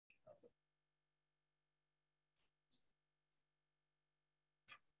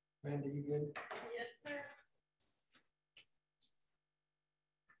Randy, you good? Yes, sir.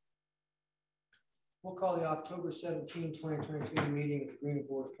 We'll call the October 17, 2023 meeting of the Greenwood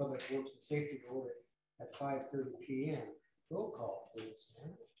Board of Public Works and Safety Board at 5:30 p.m. Roll call, please.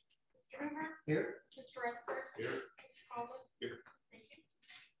 Mr. Hoover? Here. Mr. Rutherford? Here. Mr. Collins? Here. Thank you.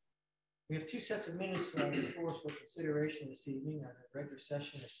 We have two sets of minutes before us for consideration this evening. Our regular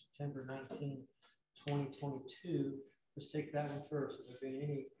session is September 19, 2022. Let's take that one first. Has there been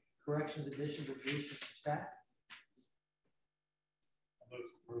any corrections, additions, or deletions from staff? I'll move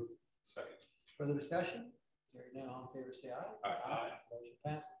to approve. Second. Further discussion? Hearing none, all in favor say aye. Aye. Motion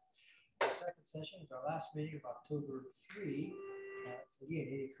passes. The second session is our last meeting of October 3. Again,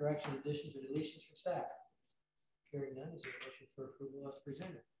 any corrections, additions, or deletions from staff? Hearing none, is there a motion for approval as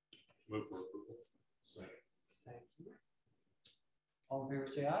presented? Move for approval. Second. Thank you. All in favor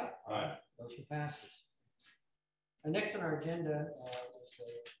say aye. Aye. Motion passes. Next on our agenda is the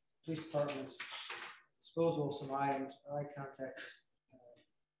police department's disposal of some items. I contacted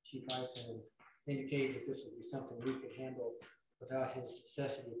Chief Eisen and indicated that this would be something we could handle without his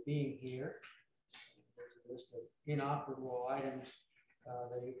necessity of being here. There's a list of inoperable items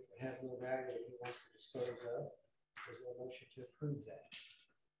that he have no value that he wants to dispose of. Is there a motion to approve that?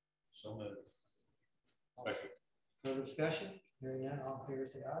 So moved. Second. Further discussion? Hearing none, all in favor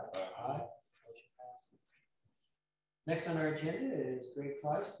say aye. Aye. Motion passes. Next on our agenda is Greg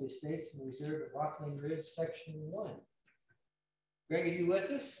Kleiss, the Estates and Reserve of Rockland Ridge, Section 1. Greg, are you with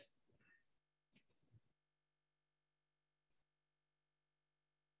us?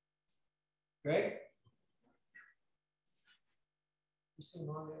 Greg? You see him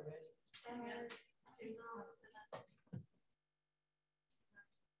on there, man?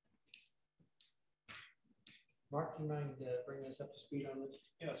 Mark, you mind bringing us up to speed on this?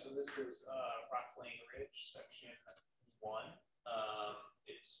 Yeah, so this is Rockland Ridge, Section 1.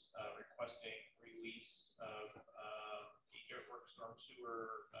 It's requesting release of the Dirtworks storm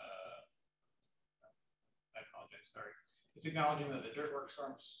sewer. I apologize, sorry. It's acknowledging that the Dirtworks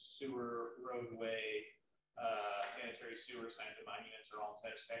storm sewer roadway, sanitary sewer signs and monuments are all in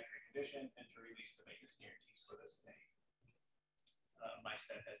satisfactory condition, and to release the maintenance guarantees for the same. My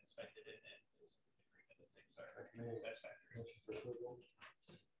staff has inspected it and is in agreement that things are satisfactory. Motion for approval.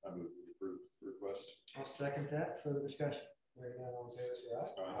 I move to approve the request. I'll second that. Further discussion? Hearing none, all in favor say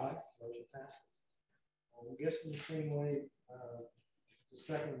aye. Aye. Motion passes. I'm guessing the same way the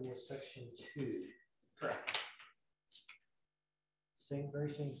second was Section 2. Correct. Very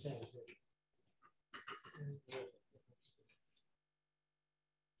same sentence.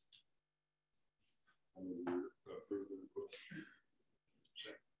 I move to approve the request.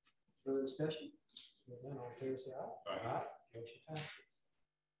 Second. Further discussion? Hearing none, all in favor say aye. Aye. Motion passes.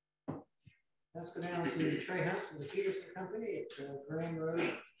 Let's go down to Trey Hunt from the Peterson Company at Graham Road,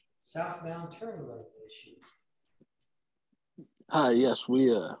 southbound turn lane issue. Yes,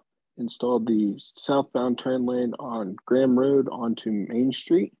 we installed the southbound turn lane on Graham Road onto Main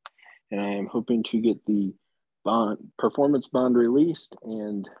Street, and I am hoping to get the performance bond released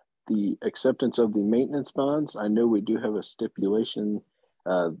and the acceptance of the maintenance bonds. I know we do have a stipulation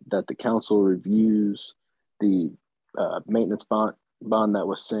that the council reviews the maintenance bond that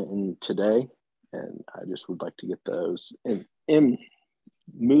was sent in today, and I just would like to get those in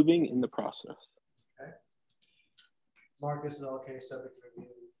moving in the process. Okay. Mark, this is all okay, subject to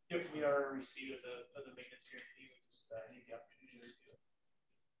review. Yep, we are in receipt of the maintenance guarantee. We just need the opportunity to do it.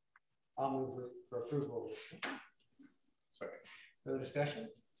 I'll move for approval. Second. Further discussion?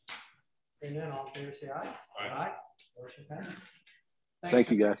 Hearing none, all in favor say aye. Aye. Motion passes. Thank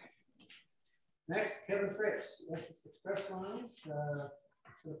you, guys. Next, Kevin Fritz, Essex Express Lines for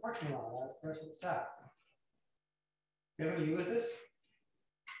the parking lot out of Crescent South. Kevin, are you with us?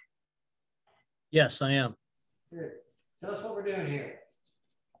 Yes, I am. Good. Tell us what we're doing here.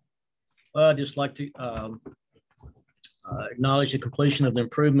 Well, I'd just like to acknowledge the completion of the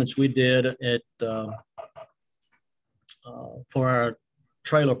improvements we did at for our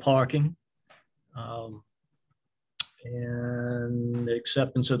trailer parking and the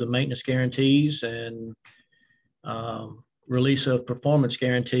acceptance of the maintenance guarantees and release of performance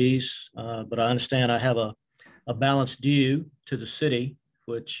guarantees. But I understand I have a balance due to the city,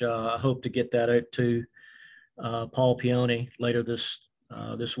 which I hope to get that out to Paul Pioni later this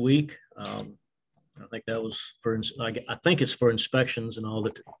week. I think that was for, I think it's for inspections and all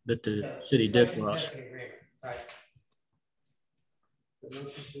that the city did for us. Right. The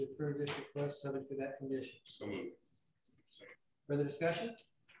motion to approve this request subject to that condition. So moved. Second. Further discussion?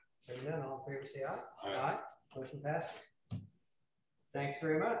 Hearing none, all in favor say aye. Aye. Motion passes. Thanks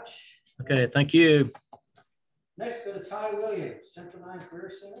very much. Okay, thank you. Next, go to Ty Williams, Central 9 Career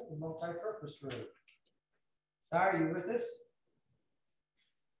Center and Multi-Purpose Room. Ty, are you with us?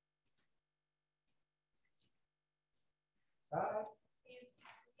 Ty? He's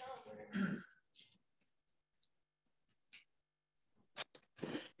celebrating.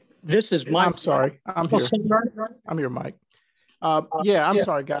 This is Mike. I'm sorry. I'm here. I'm here, Mike. Yeah, I'm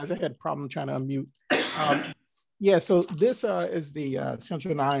sorry, guys. I had a problem trying to unmute. Yeah, so this is the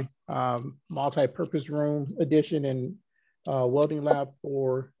Central 9 multi-purpose room addition and welding lab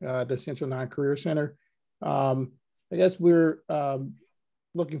for the Central 9 Career Center. I guess we're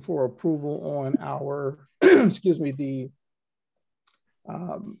looking for approval on our, excuse me,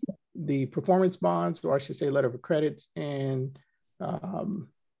 the performance bonds, or I should say letter of credits, and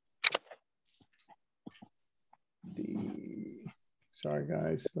sorry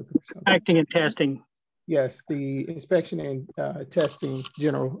guys, Acting and testing. Yes, the inspection and testing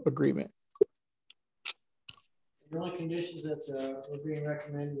general agreement. The only conditions that were being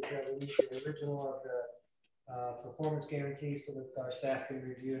recommended is that we need the original of the performance guarantee so that our staff can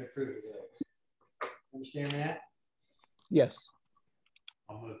review and approve those. Understand that? Yes.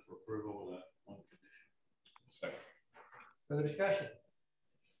 I'll move for approval of that one condition. Second. Further discussion?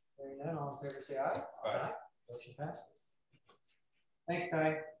 Hearing none, all in favor say aye. Aye. Motion passes. Thanks,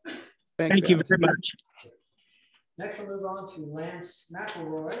 Ty. Thank you very much. Next, we'll move on to Lance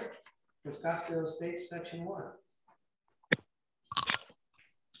McElroy for Scottsdale Estates, Section 1.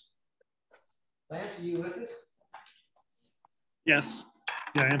 Lance, are you with us? Yes,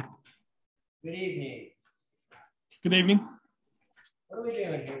 yeah, I am. Good evening. Good evening. What are we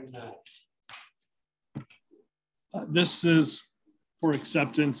doing here tonight? This is for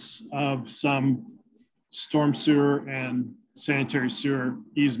acceptance of some storm sewer and sanitary sewer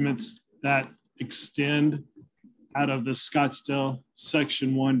easements that extend out of the Scottsdale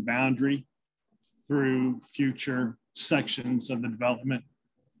Section 1 boundary through future sections of the development.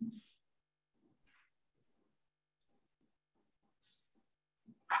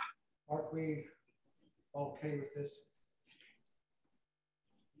 Are we okay with this?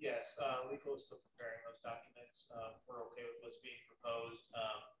 Yes, legal is still preparing those documents. We're okay with what's being proposed. I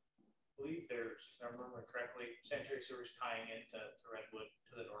believe there's, if I remember correctly, sanitary sewers tying into Redwood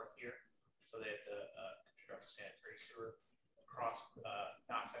to the north here. So they have to construct a sanitary sewer across,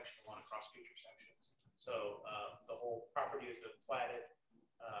 not Section 1, across future sections. So the whole property has been platted,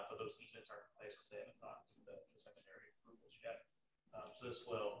 but those easements aren't in place because they haven't gone to the secondary approvals yet. So this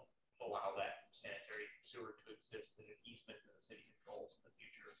will allow that sanitary sewer to exist in an easement that the city controls in the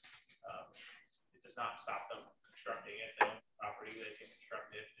future. It does not stop them constructing it. They own the property, they can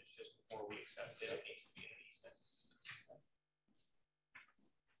construct it. It's just before we accept it, it needs to be an easement.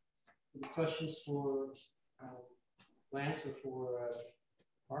 Any questions for Lance or for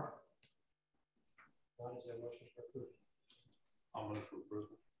Mark? One is a motion for approval. I'll move for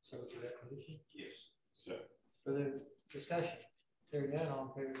approval. So for that condition? Yes. So. Further discussion? Hearing none,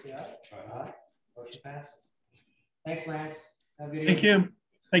 all in favor say aye. Aye. Motion passes. Thanks, Lance. Have a good evening. Thank you.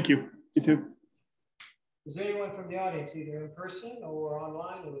 Thank you. You too. Is there anyone from the audience, either in person or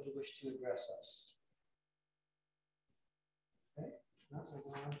online, who would wish to address us? Okay. Now we'll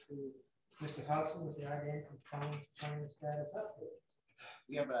go on to Mr. Hodson with the item compliance status update.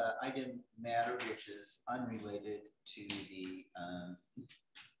 We have an item matter which is unrelated to the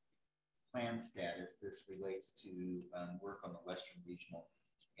plan status. This relates to work on the Western Regional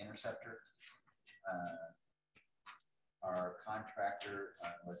Interceptor. Our contractor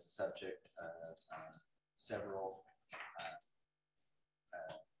was the subject of several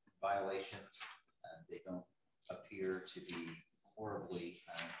violations. They don't appear to be horribly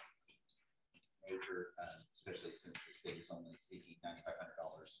major, especially since the state is only seeking $9,500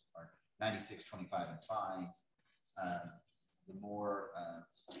 or $96.25 in fines. The more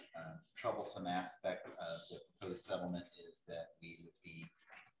troublesome aspect of the proposed settlement is that we would be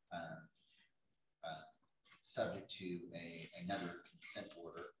subject to another consent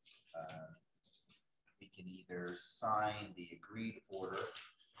order. We can either sign the agreed order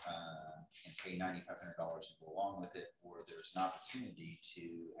and pay $9,500 and go along with it, or there's an opportunity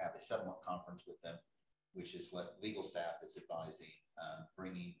to have a settlement conference with them, which is what legal staff is advising,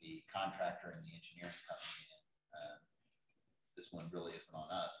 bringing the contractor and the engineering company in. This one really isn't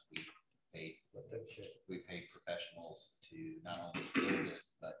on us. We paid professionals to not only do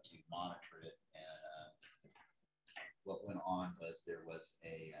this, but to monitor it. And what went on was there was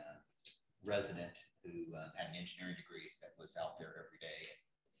a resident who had an engineering degree that was out there every day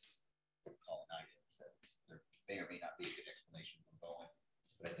and calling items. So there may or may not be a good explanation from Bowen,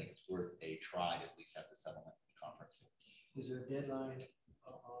 but I think it's worth a try to at least have the settlement conference. Is there a deadline?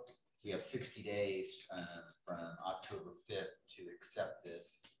 We we have 60 days from October 5th to accept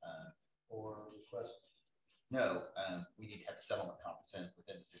this. Or request? No, we need to have the settlement conference in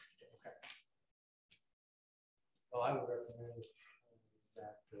within the 60 days. Okay. Well, I would recommend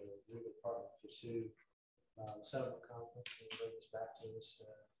that the legal department pursue settlement conference and bring this back to us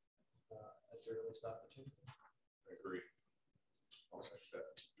at the earliest opportunity. I agree. I'll second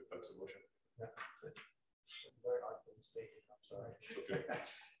that. If that's a motion. Yeah. Very hard to state it. I'm sorry. Okay.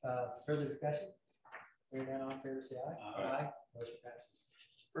 Further discussion? Hearing none, all in favor, say aye. Aye. Motion passes.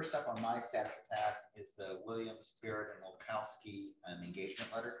 First up on my status of task is the Williams, Barrett, and Wolkowski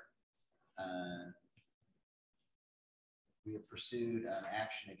engagement letter. We have pursued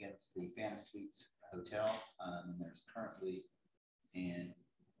action against the Fantasy Suites Hotel. There's currently an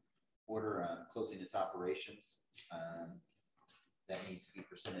order closing its operations that needs to be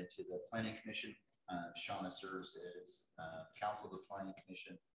presented to the Planning Commission. Shauna serves as counsel of the Planning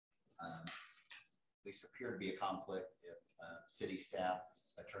Commission. These appear to be a conflict if city staff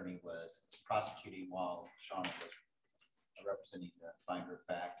attorney was prosecuting while Shauna was representing the finder of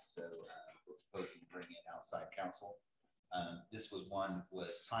fact. So we're proposing to bring in outside counsel. This was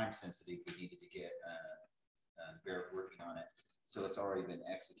time sensitive. We needed to get Barrett working on it. So it's already been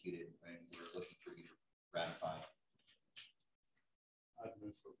executed and we're looking for you to ratify it. I'd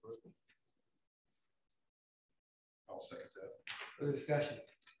move for approval. I'll second that. Further discussion?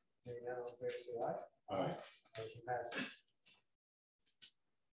 Hearing none, all in favor, say aye. Aye. Motion passes.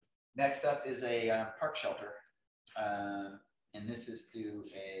 Next up is a park shelter. And this is through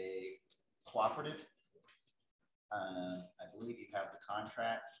a cooperative. I believe you have the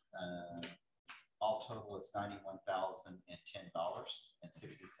contract. All total, it's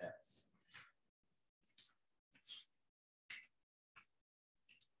 $91,010.60.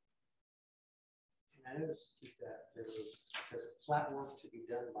 And I noticed that there was, it says flat work to be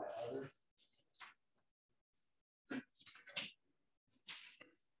done by other. That's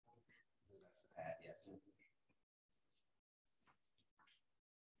the pad, yes.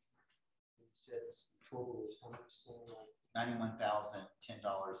 It says total is how much?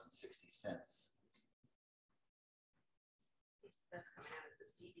 $91,010.60. That's coming out of the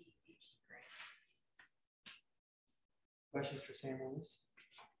CDBG grant. Questions for Sam on this?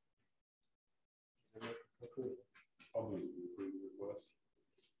 Approve. I'll move to approve the request.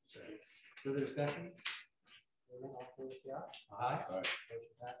 Second. Further discussion? Hearing none, all in favor, say aye. Aye. Aye.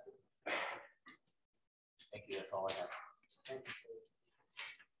 Motion passes. Thank you. That's all I have. Thank you, sir.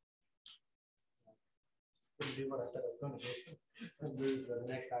 Didn't do what I said I was going to do. Let's move to the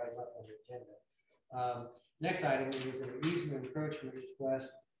next item up on the agenda. Next item is an easement encroachment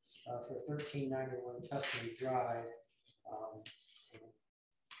request for 1391 Tuscany Drive.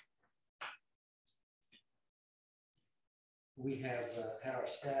 We have had our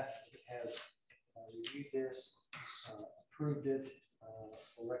staff has reviewed this, approved it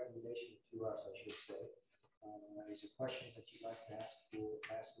for recommendation to us, I should say. Is there questions that you'd like to ask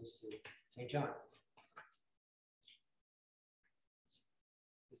Mr. St. John?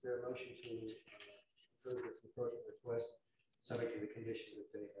 Is there a motion to approve this encroachment request subject to the conditions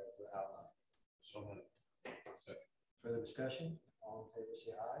that they have outlined? So moved. Second. Further discussion? All in favor,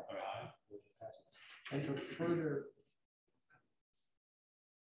 say aye. Aye. Motion passes. And for further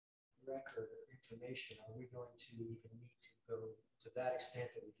record or information, are we going to even need to go to that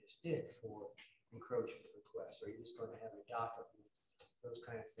extent that we just did for encroachment requests? Or are you just going to have a docket, those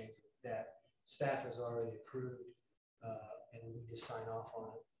kind of things that staff has already approved and we just sign off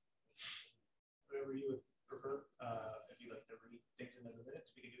on it? Whatever you would prefer. If you'd like to read things in the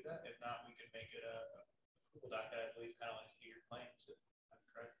minutes, we can do that. If not, we can make it a approval document, I believe, kind of like your claims, if I'm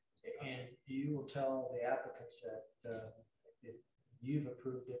correct. And you will tell the applicants that if you've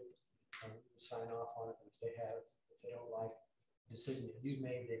approved it, sign off on it. If they don't like the decision that you've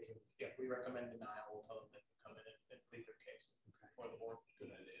made, they can. Yeah, we recommend denial. We'll tell them they can come in and plead their case for the board.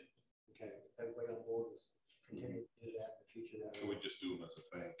 Good idea. Okay, everybody on board is continue to do that in the future. So we just do them as a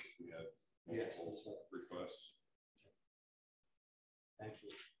thing if we had multiple requests. Thank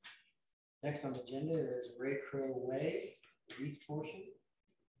you. Next on the agenda is Ray Crow Way, the east portion,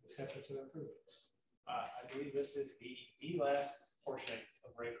 acceptance of improvements. I believe this is the last portion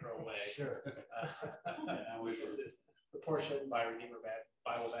of Ray Crow Way. Sure. This is the portion by Redeemer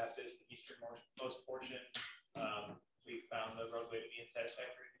Bible Baptist, the easternmost portion. We found the roadway to be in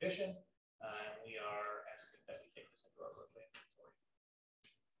satisfactory condition, and we are asking that we take this into our roadway inventory.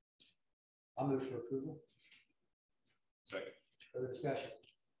 I'll move for approval. Second. Further discussion?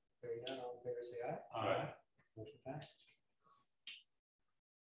 Hearing none, all in favor, say aye. Aye. Motion passed.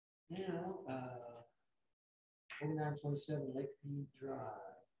 Now, 4927 Lakeview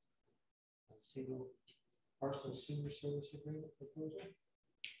Drive. single parcel sewer service agreement proposal.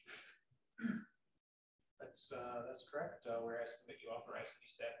 That's correct. We're asking that you authorize city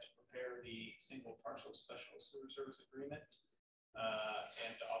staff to prepare the single parcel special sewer service agreement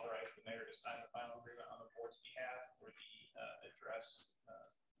and to authorize the mayor to sign the final agreement on the board's behalf for the address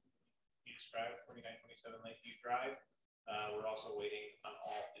you described, 4927 Lakeview Drive. We're also waiting on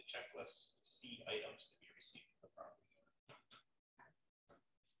all the checklist C items to be received from the property owner.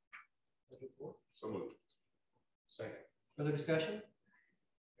 So moved. Second. Further discussion?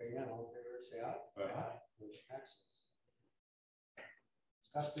 Hearing none, all in favor say aye. Aye. Motion passes.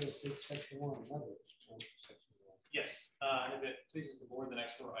 Scottsdale State Section 1, another Section 1. Yes, and if it pleases the board, the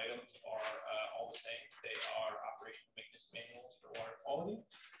next four items are all the same. They are operation and maintenance manuals for water quality.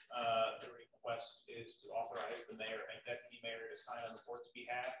 The request is to authorize the mayor and deputy mayor to sign on the board's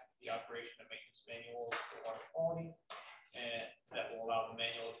behalf the operation and maintenance manuals for water quality, and that will allow the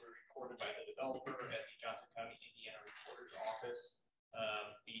manual to be recorded by the developer at the Johnson County, Indiana Recorder's Office.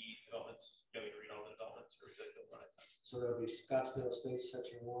 The developments, you want me to read all the developments, or should I go run it? So there'll be Scottsdale State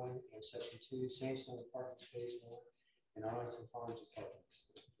Section 1 and Section 2, Sandstone Apartments Phase 1, and Arlington Farms Apartments.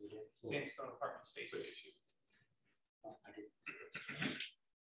 Sandstone Apartments Phase 2.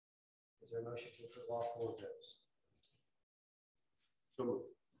 Is there a motion to approve all four of those? So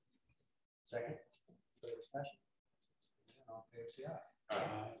moved. Second. Further discussion? All in favor say aye.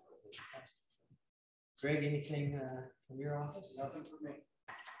 Aye. Greg, anything from your office? Nothing for me.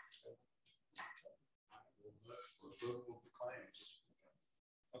 For approval of the claims.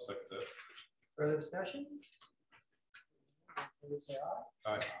 I'll second that. Further discussion? All in favor say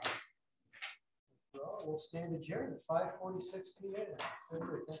aye. Aye. Well, we'll stand adjourned at 5:46 p.m.